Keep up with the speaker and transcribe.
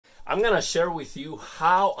I'm gonna share with you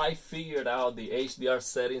how I figured out the HDR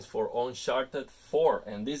settings for Uncharted 4,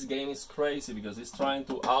 and this game is crazy because it's trying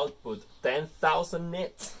to output 10,000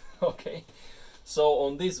 nits. Okay, so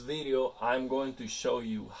on this video I'm going to show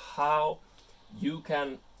you how you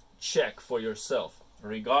can check for yourself,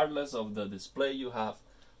 regardless of the display you have,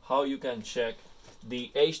 how you can check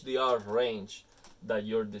the HDR range that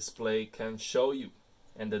your display can show you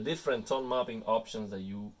and the different tone mapping options that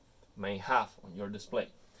you may have on your display.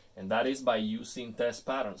 And that is by using test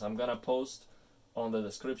patterns. I'm gonna post on the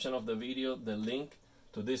description of the video the link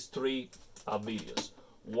to these three videos.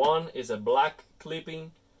 One is a black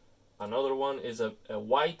clipping, another one is a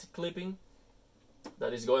white clipping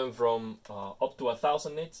that is going from up to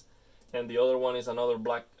 1,000 nits, and the other one is another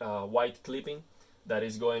black white clipping that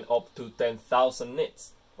is going up to 10,000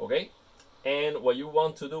 nits. Okay, and what you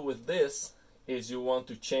want to do with this is you want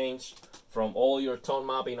to change from all your tone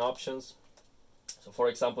mapping options. So for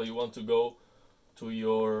example, you want to go to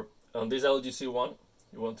your, on this LGC one,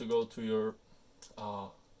 you want to go to your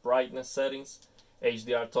brightness settings,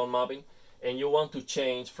 HDR tone mapping, and you want to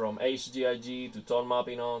change from HGIG to tone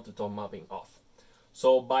mapping on to tone mapping off.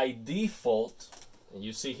 So by default, and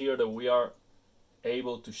you see here that we are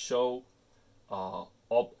able to show up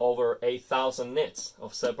over 8,000 nits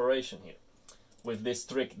of separation here with this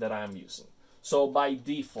trick that I am using. So by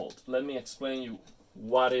default, let me explain you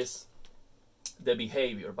what is the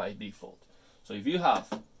behavior by default. So if you have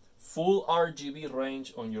full RGB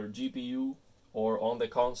range on your GPU or on the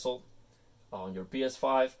console, on your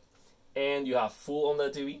PS5, and you have full on the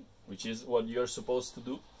TV, which is what you're supposed to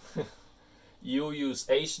do, you use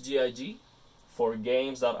HGIG for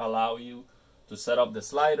games that allow you to set up the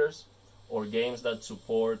sliders or games that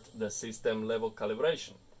support the system level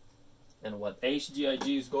calibration. And what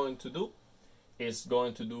HGIG is going to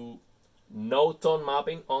do no tone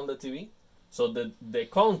mapping on the TV. So the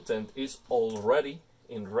content is already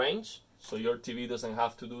in range, so your TV doesn't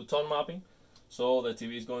have to do tone mapping. So the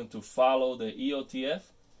TV is going to follow the EOTF,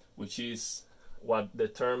 which is what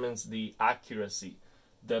determines the accuracy,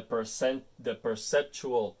 the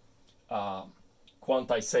perceptual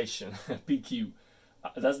quantization, PQ.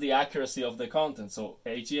 That's the accuracy of the content. So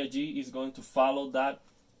HGIG is going to follow that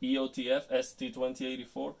EOTF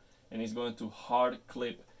ST2084 and is going to hard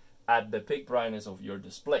clip at the peak brightness of your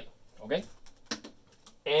display. Okay,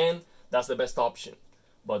 and that's the best option.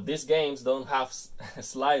 But these games don't have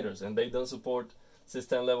sliders and they don't support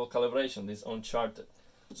system level calibration. This Uncharted,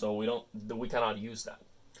 so we cannot use that.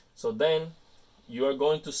 So then you are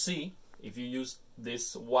going to see, if you use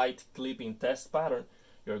this white clipping test pattern,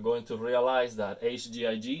 you're going to realize that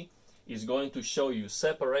HGIG is going to show you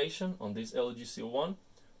separation on this LGC1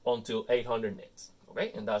 until 800 nits.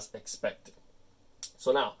 Okay, and that's expected.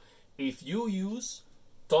 So now, if you use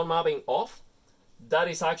tone mapping off, that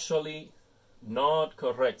is actually not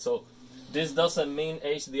correct. So this doesn't mean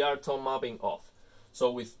HDR tone mapping off.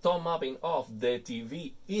 So with tone mapping off, the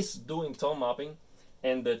TV is doing tone mapping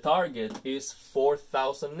and the target is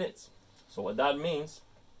 4,000 nits. So what that means,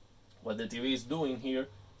 what the TV is doing here,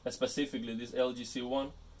 specifically this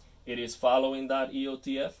LGC1, it is following that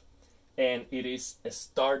EOTF and it is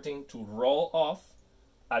starting to roll off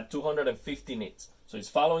at 250 nits. So it's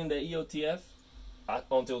following the EOTF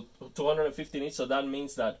until 250 nits. So that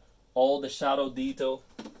means that all the shadow detail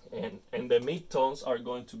and the midtones are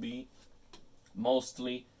going to be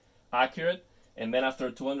mostly accurate. And then after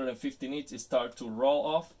 250 nits, it starts to roll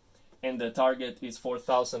off and the target is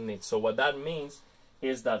 4,000 nits. So what that means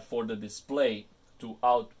is that for the display to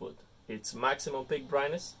output its maximum peak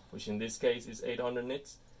brightness, which in this case is 800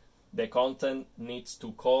 nits, the content needs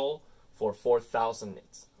to call for 4,000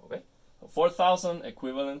 nits. Okay, so 4,000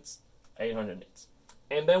 equivalents 800 nits.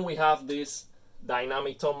 And then we have this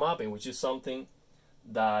dynamic tone mapping, which is something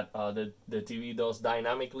that the TV does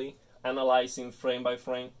dynamically, analyzing frame by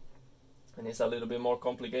frame, and it's a little bit more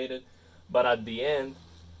complicated. But at the end,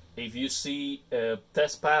 if you see a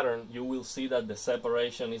test pattern, you will see that the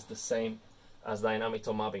separation is the same as dynamic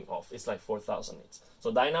tone mapping off. It's like 4,000 nits.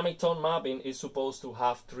 So dynamic tone mapping is supposed to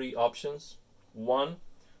have three options: one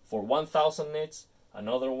for 1,000 nits,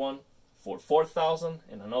 another one for 4,000,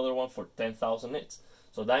 and another one for 10,000 nits.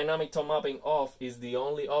 So dynamic tone mapping off is the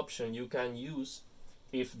only option you can use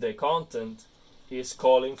if the content is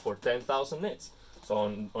calling for 10,000 nits. So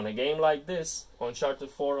on a game like this,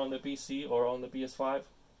 Uncharted 4 on the PC or on the PS5,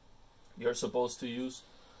 you're supposed to use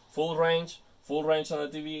full range on the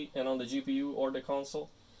TV and on the GPU or the console,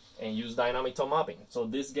 and use dynamic tone mapping. So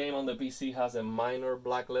this game on the PC has a minor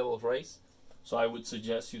black level raise, so I would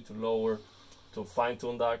suggest you to lower to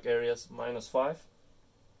fine-tune dark areas -5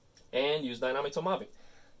 and use dynamic tone mapping.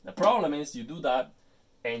 The problem is you do that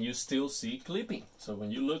and you still see clipping. So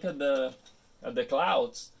when you look at the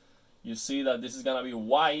clouds, you see that this is gonna be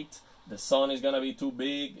white, the sun is gonna be too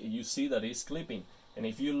big, you see that it's clipping. And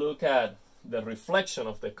if you look at the reflection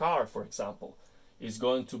of the car, for example, it's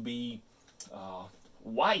going to be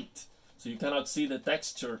white, so you cannot see the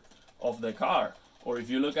texture of the car. Or if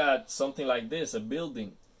you look at something like this, a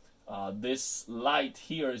building, this light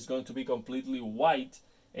here is going to be completely white,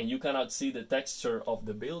 and you cannot see the texture of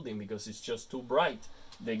the building because it's just too bright.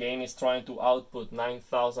 The game is trying to output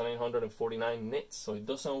 9,849 nits, so it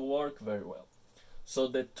doesn't work very well. So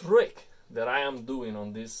the trick that I am doing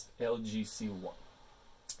on this LG C1.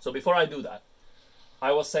 So before I do that,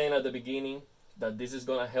 I was saying at the beginning that this is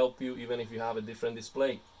gonna help you even if you have a different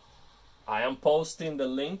display. I am posting the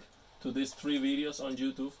link to these 3 videos on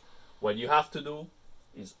YouTube. What you have to do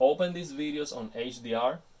is open these videos on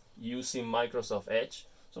HDR using Microsoft Edge.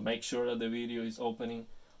 So make sure that the video is opening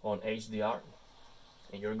on HDR.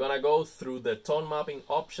 And you're gonna go through the tone mapping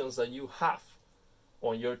options that you have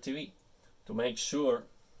on your TV to make sure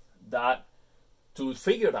that, to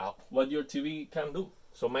figure out what your TV can do.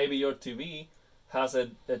 So maybe your TV has a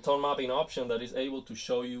tone mapping option that is able to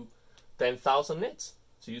show you 10,000 nits.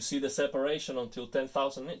 So you see the separation until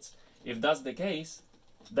 10,000 nits. If that's the case,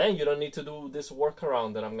 then you don't need to do this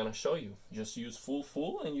workaround that I'm gonna show you. Just use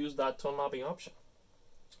full and use that tone mapping option.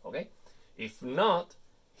 Okay? If not,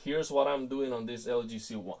 here's what I'm doing on this LG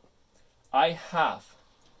C1. I have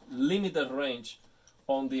limited range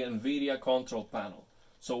on the NVIDIA control panel.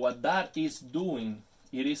 So what that is doing,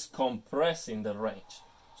 it is compressing the range.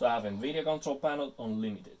 So I have NVIDIA control panel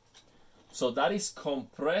unlimited. So that is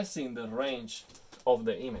compressing the range of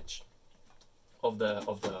the image, of the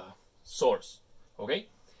source, okay?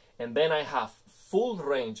 And then I have full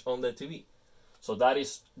range on the TV. So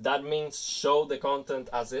that means show the content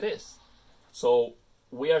as it is. So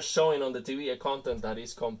we are showing on the TV a content that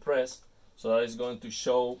is compressed, so that is going to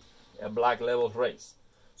show a black level race.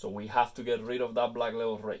 So we have to get rid of that black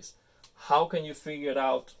level race. How can you figure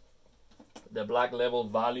out the black level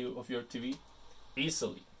value of your TV?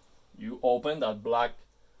 Easily. You open that black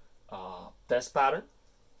test pattern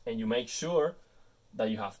and you make sure that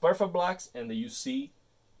you have perfect blacks and that you see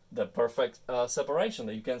the perfect separation,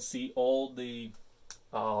 that you can see all the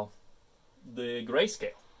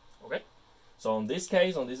grayscale. Okay? So in this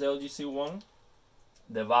case, on this LG C1,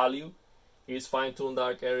 the value is fine-tune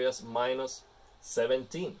dark areas minus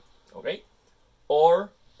 17, okay?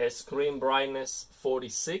 Or a screen brightness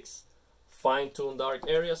 46, fine-tune dark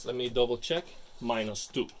areas, let me double check, minus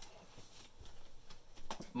 2,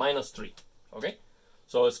 minus 3, okay?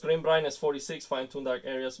 So screen brightness 46, fine-tune dark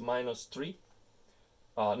areas minus 3.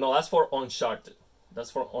 No, that's for Uncharted.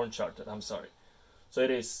 That's for Uncharted, I'm sorry. So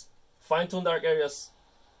it is fine-tune dark areas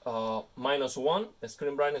minus 1,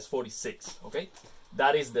 screen brightness 46, okay?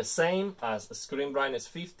 That is the same as screen brightness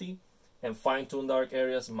 50 and fine-tune dark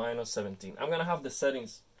areas minus 17. I'm gonna have the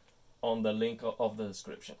settings on the link of the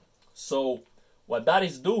description. So what that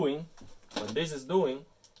is doing, what this is doing,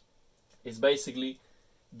 is basically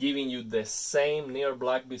giving you the same near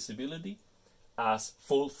black visibility as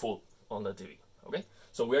full on the TV, okay?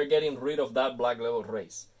 So we're getting rid of that black level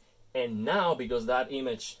race. And now, because that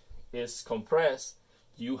image is compressed,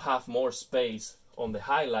 you have more space on the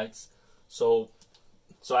highlights. So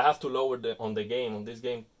I have to lower on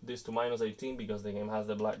this to minus 18 because the game has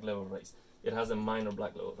the black level race. It has a minor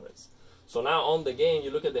black level race. So now on the game,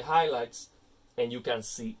 you look at the highlights and you can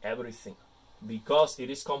see everything because it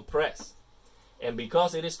is compressed. And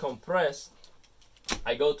because it is compressed,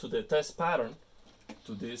 I go to the test pattern,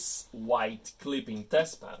 to this white clipping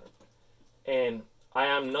test pattern. And I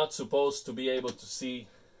am not supposed to be able to see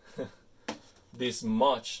this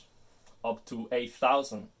much up to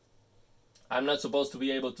 8,000. I'm not supposed to be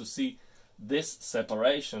able to see this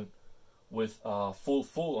separation with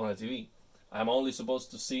full on a TV. I'm only supposed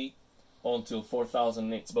to see until 4,000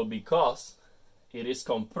 nits. But because it is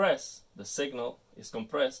compressed, the signal is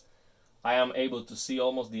compressed, I am able to see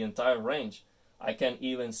almost the entire range. I can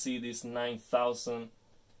even see this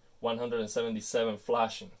 9,177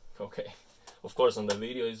 flashing. Okay, of course on the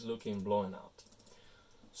video it's looking blown out.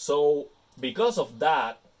 So because of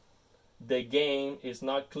that, the game is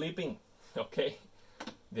not clipping. Okay,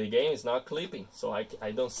 the game is not clipping, so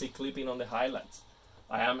I don't see clipping on the highlights.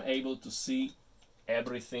 I am able to see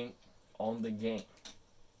everything on the game,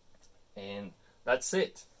 and that's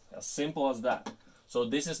it, as simple as that. So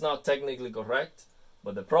this is not technically correct,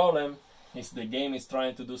 but the problem is the game is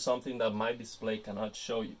trying to do something that my display cannot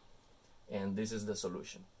show you, and this is the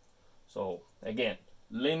solution. So again,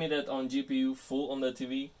 limited on GPU, full on the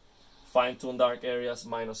TV, fine-tune dark areas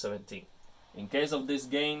minus 17. In case of this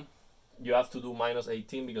game, you have to do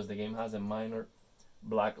 -18 because the game has a minor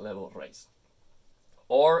black level raise.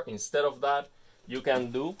 Or instead of that, you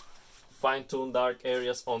can do fine-tune dark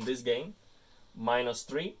areas on this game,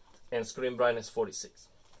 -3 and screen brightness 46.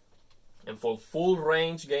 And for full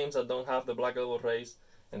range games that don't have the black level raise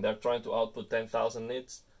and they're trying to output 10,000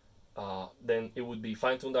 nits, then it would be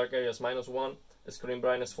fine-tune dark areas -1, screen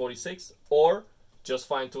brightness 46, or just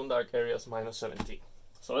fine-tune dark areas -17.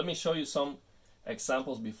 So let me show you some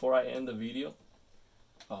examples before I end the video,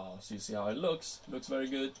 so you see how it looks. Looks very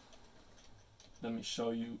good. Let me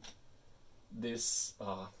show you this.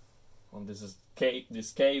 On this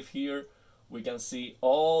cave here, we can see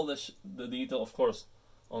all the detail. Of course,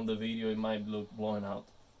 on the video it might look blown out.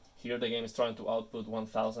 Here the game is trying to output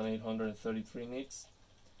 1,833 nits.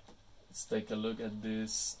 Let's take a look at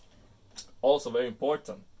this. Also very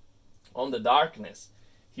important, on the darkness,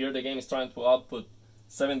 here the game is trying to output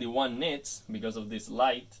 71 nits because of this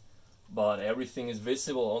light, but everything is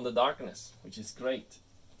visible on the darkness, which is great.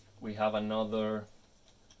 We have another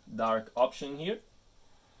dark option here.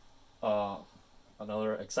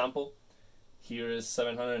 Another example. Here is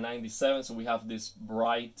 797, so we have this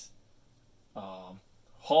bright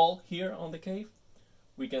hall here on the cave.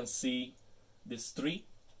 We can see this tree.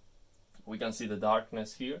 We can see the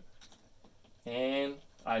darkness here. And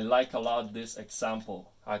I like a lot this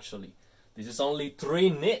example, actually. This is only 3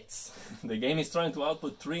 nits. The game is trying to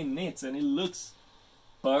output 3 nits and it looks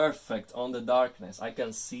perfect on the darkness. I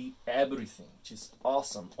can see everything, which is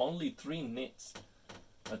awesome. Only 3 nits.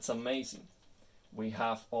 That's amazing. We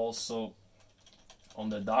have also, on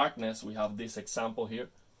the darkness, we have this example here.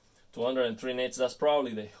 203 nits, that's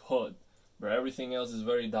probably the HUD, but everything else is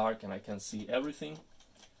very dark and I can see everything.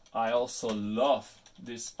 I also love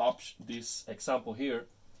this example here,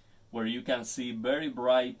 where you can see very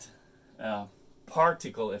bright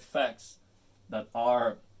particle effects that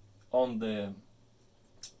are on the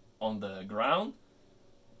ground.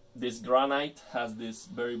 This granite has this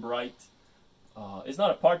very bright, it's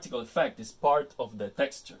not a particle effect, it's part of the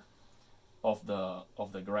texture of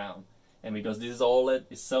the ground. And because this is OLED,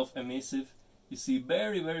 it's self-emissive, you see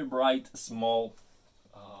very, very bright small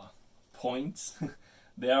points.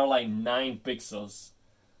 They are like 9 pixels.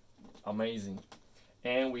 Amazing.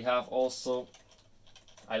 And we have also,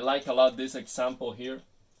 I like a lot this example here,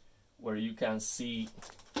 where you can see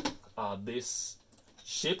these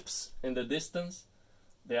ships in the distance.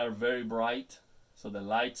 They are very bright, so the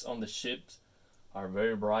lights on the ships are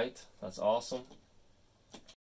very bright. That's awesome.